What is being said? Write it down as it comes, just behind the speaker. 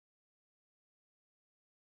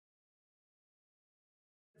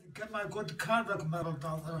Get my good conduct medal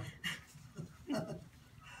down there.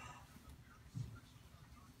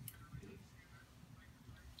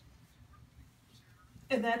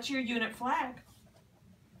 And that's your unit flag.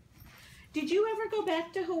 Did you ever go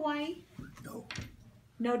back to Hawaii? No.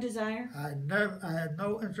 No desire? I had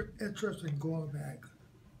no interest in going back.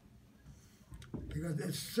 Because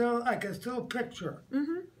it's still, I can still picture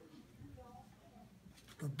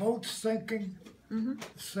the boat sinking,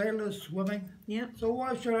 sailors swimming. Yep. So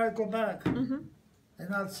why should I go back and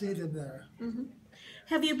not see them there?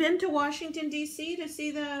 Have you been to Washington, D.C. to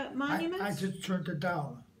see the monuments? I just turned it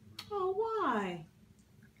down. Oh, why?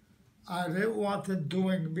 I didn't want them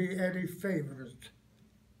doing me any favors.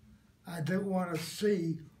 I didn't want to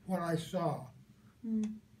see what I saw.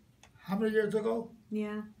 How many years ago?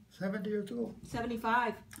 Yeah. 70 years ago?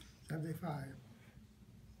 75. 75.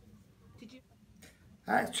 Did you?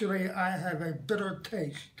 Actually, I have a bitter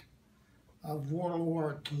taste of World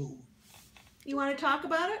War II. You want to talk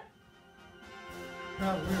about it?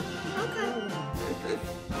 Not really. Okay.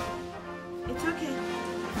 It's okay.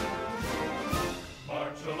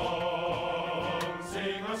 March along,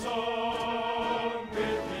 sing a song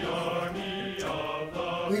with the army of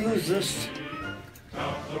the We use this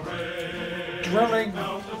count the rain, drilling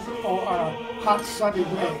or a hot sunny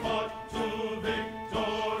day. to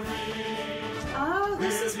victory. Oh,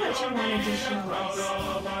 this is what you wanted to show us.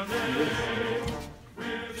 Of our name,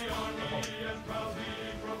 with the army and proudly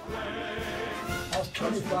proclaim. I was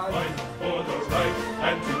 25. For the right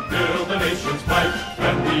and to build the nation's might,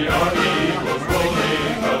 and the army goes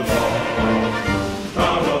rolling along.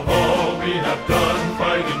 Proud of all we have done,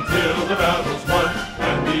 fighting till the battle's won,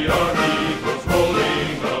 and the army goes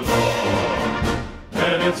rolling along.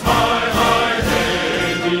 And it's high, high,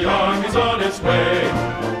 hey, the army's on its way.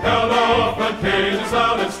 Count off the cages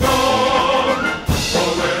loud and strong. For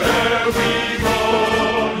wherever we go,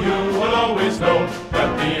 you will always know that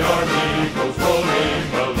the army goes rolling.